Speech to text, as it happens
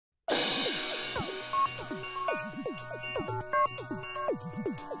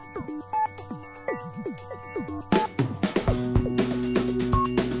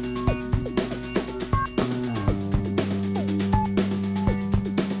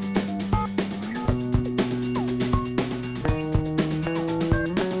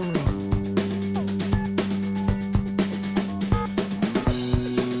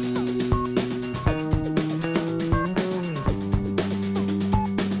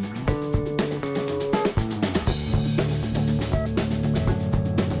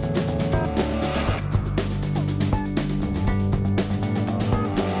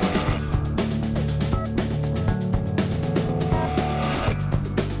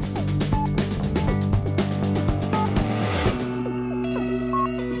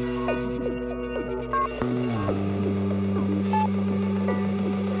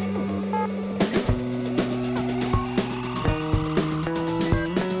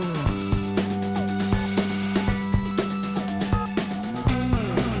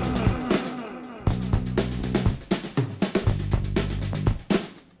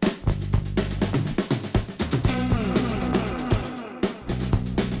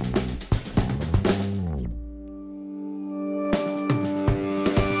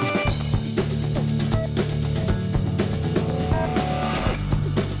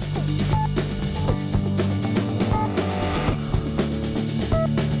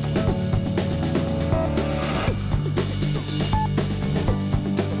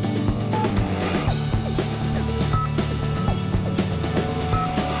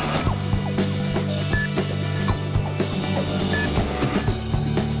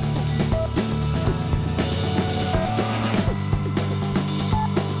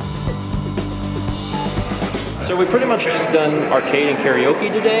So we pretty much just done arcade and karaoke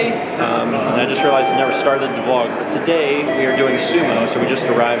today, and I just realized I never started the vlog, but today we are doing sumo, so we just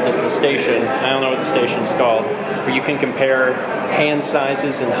arrived at the station. I don't know what the station's called, where you can compare hand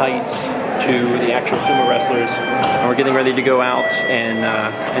sizes and heights to the actual sumo wrestlers, and we're getting ready to go out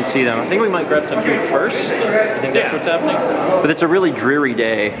and see them. I think we might grab some food first. I think that's what's happening. But it's a really dreary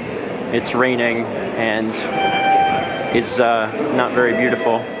day. It's raining, and it's not very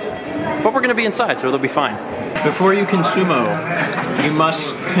beautiful. But we're going to be inside, so it'll be fine. Before you can sumo, you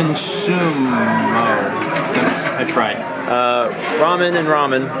must consume. I tried. Ramen and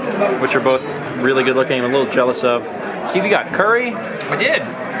ramen, which are both really good looking. I'm a little jealous of. Steve, you got curry? I did.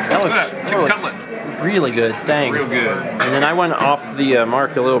 That looks chicken cutlet. Really good. Dang. Real good. And then I went off the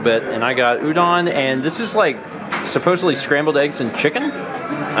mark a little bit, and I got udon, and this is like supposedly scrambled eggs and chicken?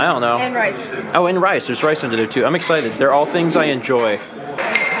 I don't know. And rice. Oh, and rice. There's rice under there too. I'm excited. They're all things I enjoy.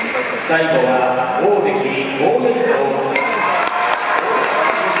 最後は大関大関と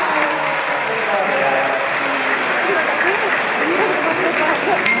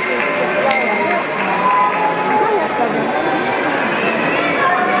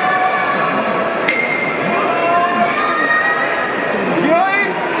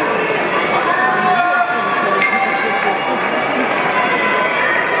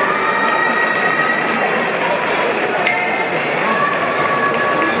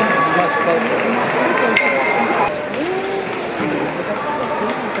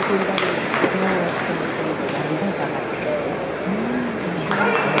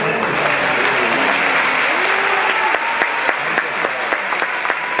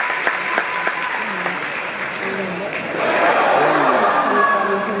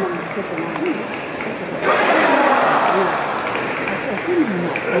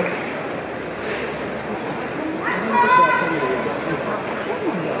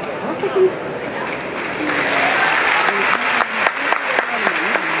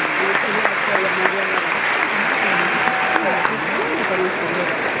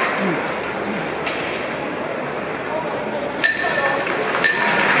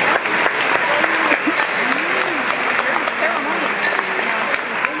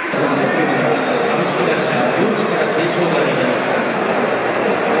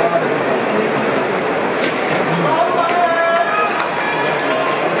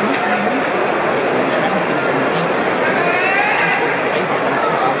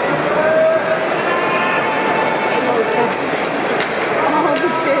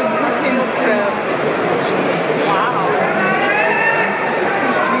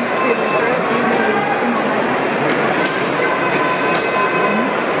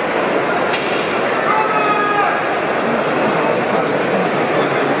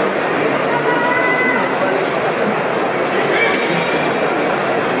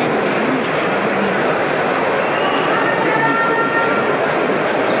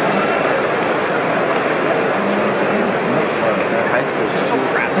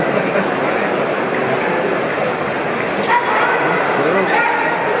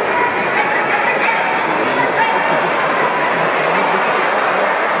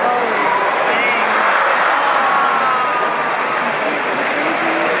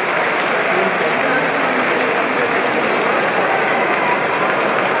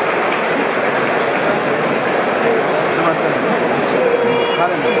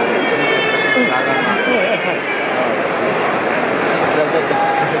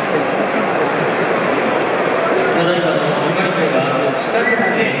Gracias.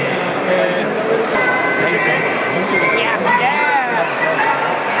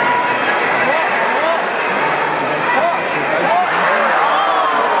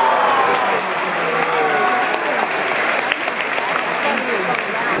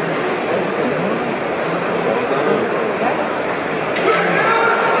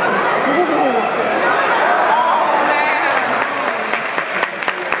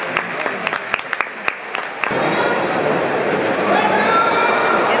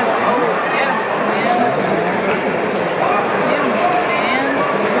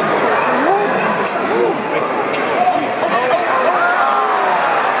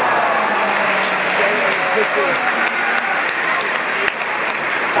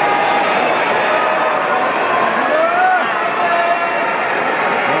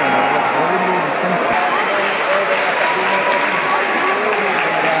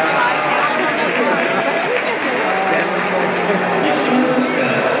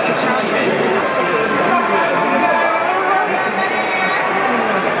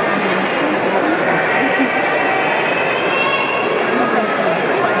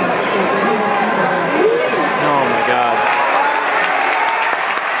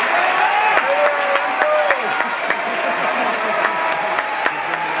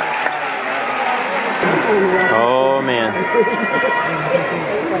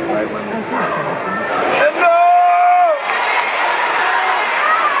 right one.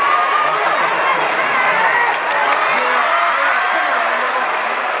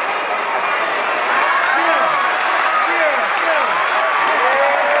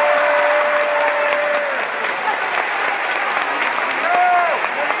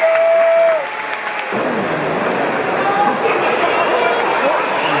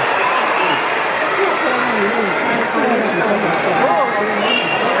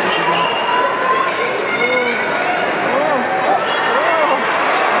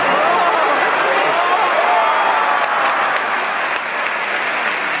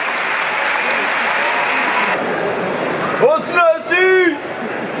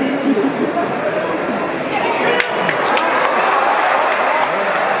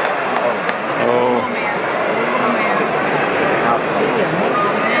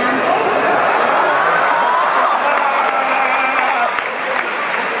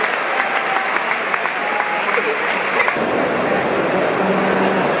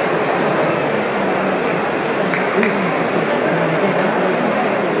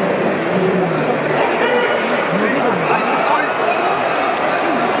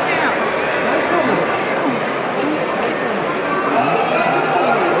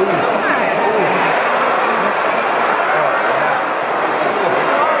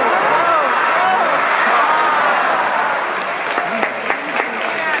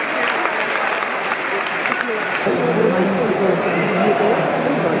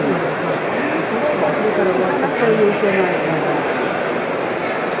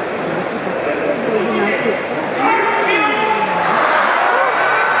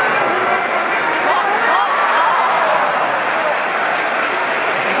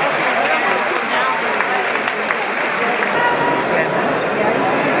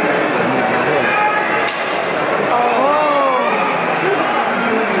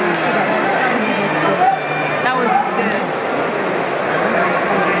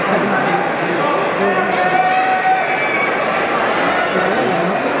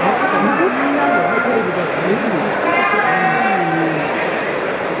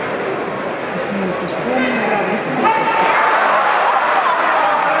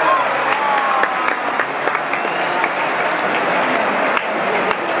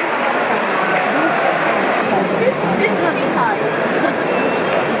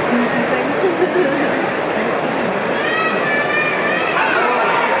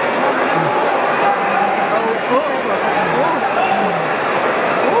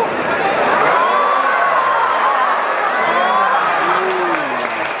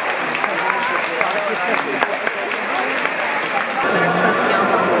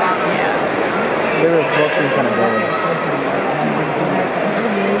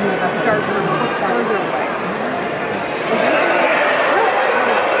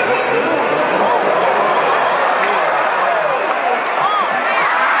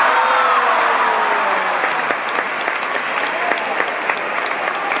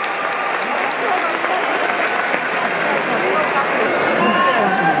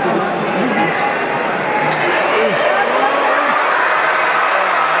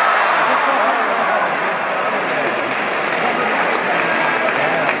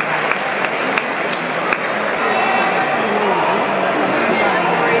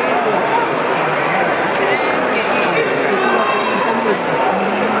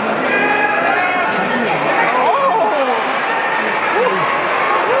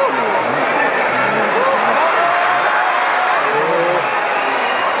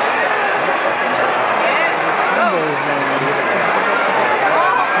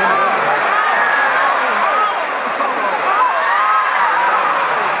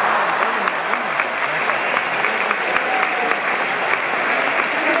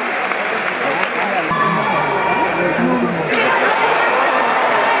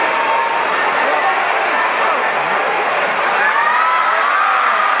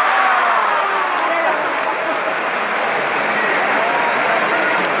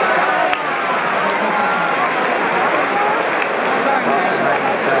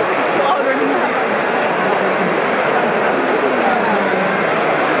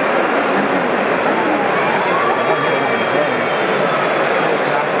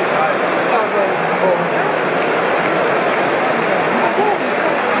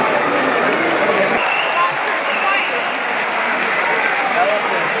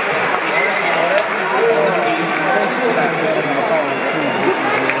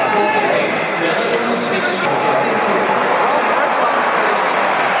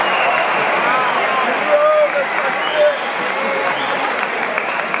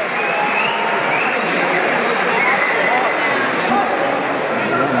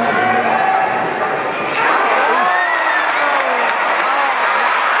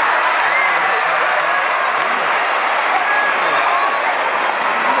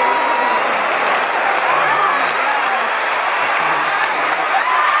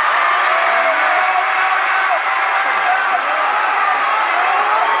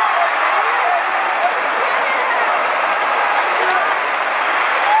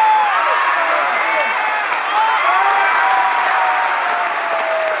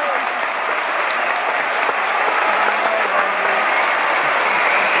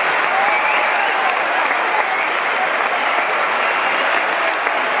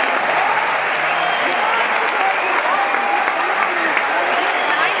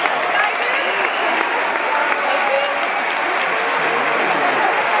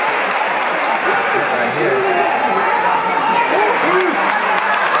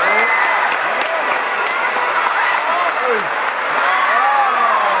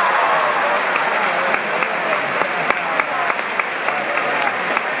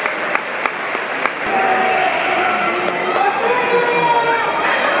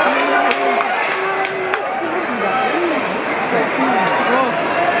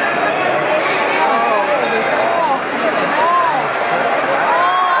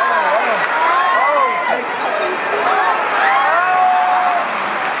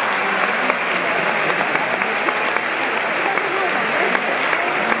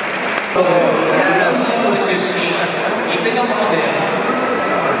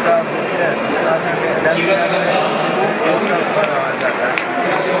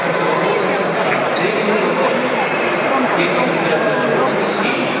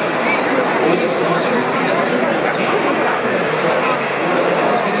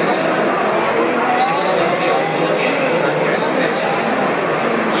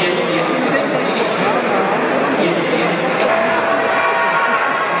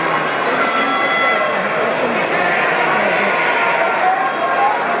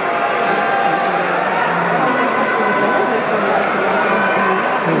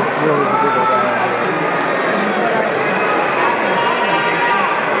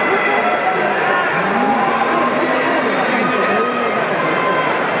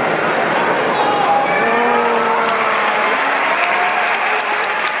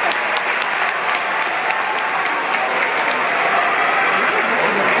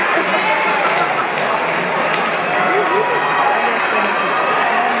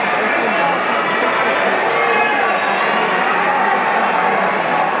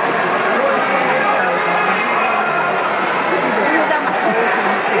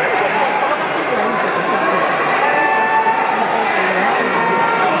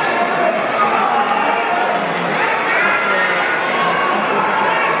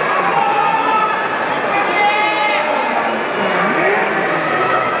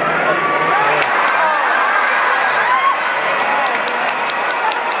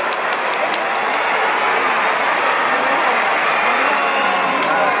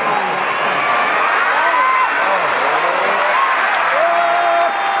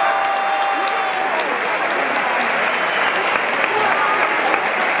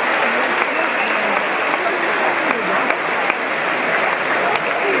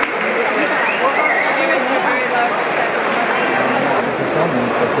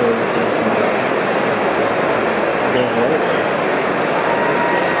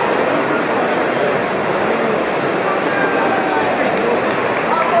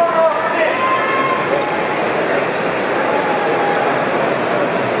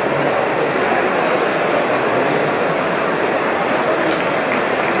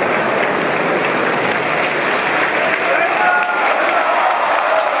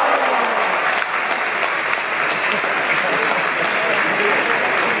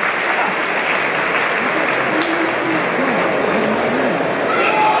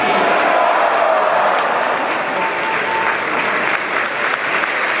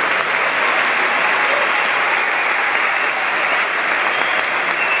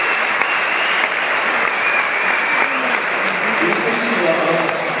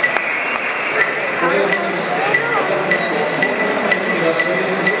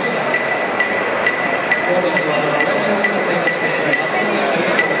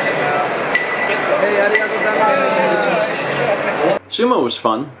 Sumo was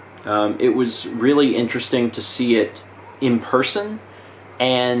fun. It was really interesting to see it in person,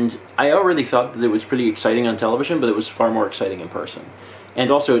 and I already thought that it was pretty exciting on television, but it was far more exciting in person. And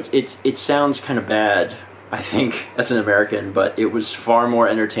also, it sounds kind of bad, I think, as an American, but it was far more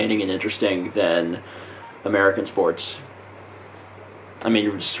entertaining and interesting than American sports. I mean,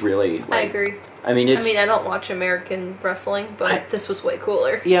 it was really, like, I agree. I mean, I don't watch American wreshling, but this was way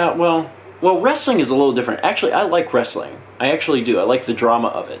cooler. Yeah, well, wrestling is a little different. Actually, I like wrestling. I actually do. I like the drama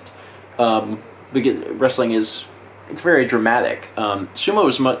of it. Because wrestling it's very dramatic. Sumo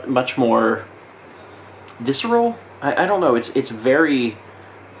is much more visceral. I don't know. It's very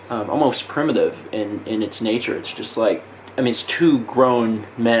almost primitive in its nature. It's just like, I mean, it's two grown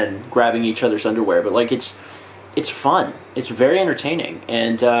men grabbing each other's underwear, but like it's fun. It's very entertaining,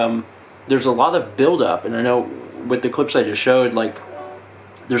 and there's a lot of build up. And I know with the clips I just showed, like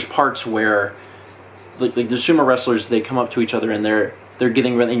there's parts where like the sumo wrestlers, they come up to each other and they're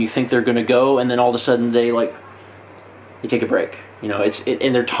getting ready, and you think they're gonna go, and then all of a sudden they take a break. You know,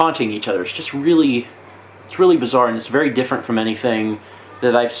 and they're taunting each other. It's just really, it's really bizarre, and it's very different from anything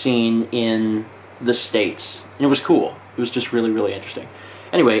that I've seen in the States. And it was cool. It was just really, really interesting.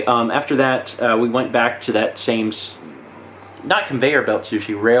 Anyway, after that, we went back to that same, not conveyor belt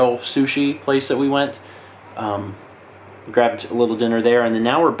sushi, rail sushi place that we went. Grabbed a little dinner there, and then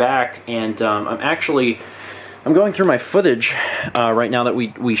now we're back, and I'm going through my footage right now that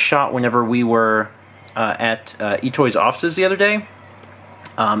we shot whenever we were at Itoi's offices the other day,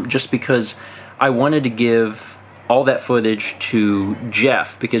 just because I wanted to give all that footage to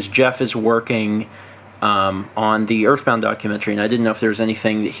Jeff, because Jeff is working on the Earthbound documentary, and I didn't know if there was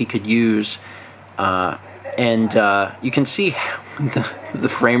anything that he could use, and you can see the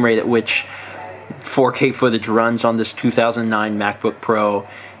frame rate at which 4K footage runs on this 2009 MacBook Pro.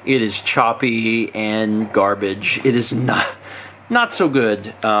 It is choppy and garbage. It is not so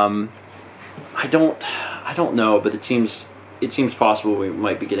good. I don't know, but it seems possible we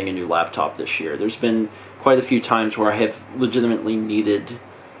might be getting a new laptop this year. There's been quite a few times where I have legitimately needed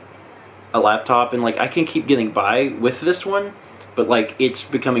a laptop, and like I can keep getting by with this one, but like it's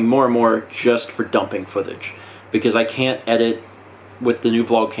becoming more and more just for dumping footage, because I can't edit with the new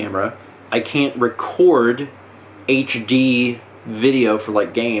vlog camera. I can't record HD video for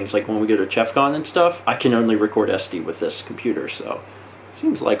like games, like when we go to ChefCon and stuff. I can only record SD with this computer, so it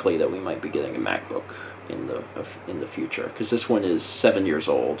seems likely that we might be getting a MacBook in the future, because this one is 7 years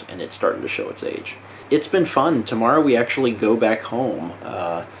old and it's starting to show its age. It's been fun. Tomorrow we actually go back home,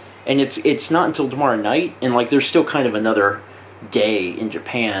 and it's not until tomorrow night, and like there's still kind of another day in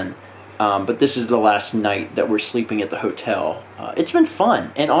Japan, but this is the last night that we're sleeping at the hotel. It's been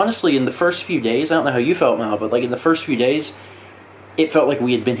fun, and honestly, in the first few days, I don't know how you felt, Mal, but like in the first few days, it felt like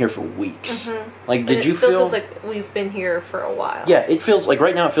we had been here for weeks. Like, did you feel? It still feels like we've been here for a while. Yeah, it feels like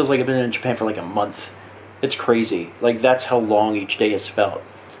right now. It feels like I've been in Japan for like a month. It's crazy. Like that's how long each day has felt.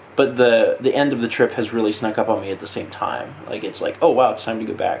 But the end of the trip has really snuck up on me at the same time. Like it's like, oh wow, it's time to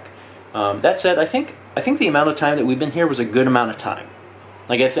go back. That said, I think the amount of time that we've been here was a good amount of time.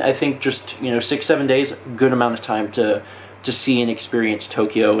 Like I think just 6-7 days, good amount of time to see and experience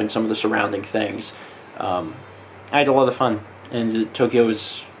Tokyo and some of the surrounding things. I had a lot of fun, and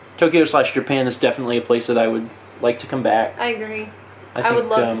Tokyo/Japan is definitely a place that I would like to come back. I agree. I would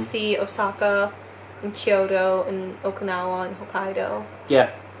love to see Osaka and Kyoto and Okinawa and Hokkaido.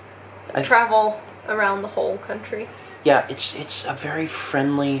 Yeah. Travel around the whole country. Yeah, it's a very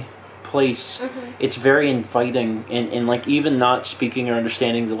friendly place. It's very inviting, and like even not speaking or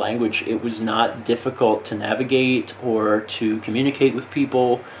understanding the language, it was not difficult to navigate or to communicate with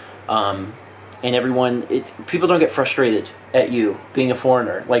people. And everyone, people don't get frustrated at you being a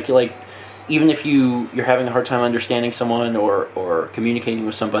foreigner. Like even if you're having a hard time understanding someone or communicating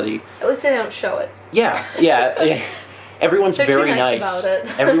with somebody, at least they don't show it. Yeah. Everyone's very nice about it.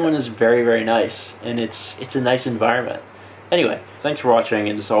 Everyone is very, very nice, and it's a nice environment. Anyway, thanks for watching,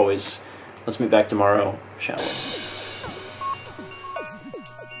 and as always, let's meet back tomorrow, shall we?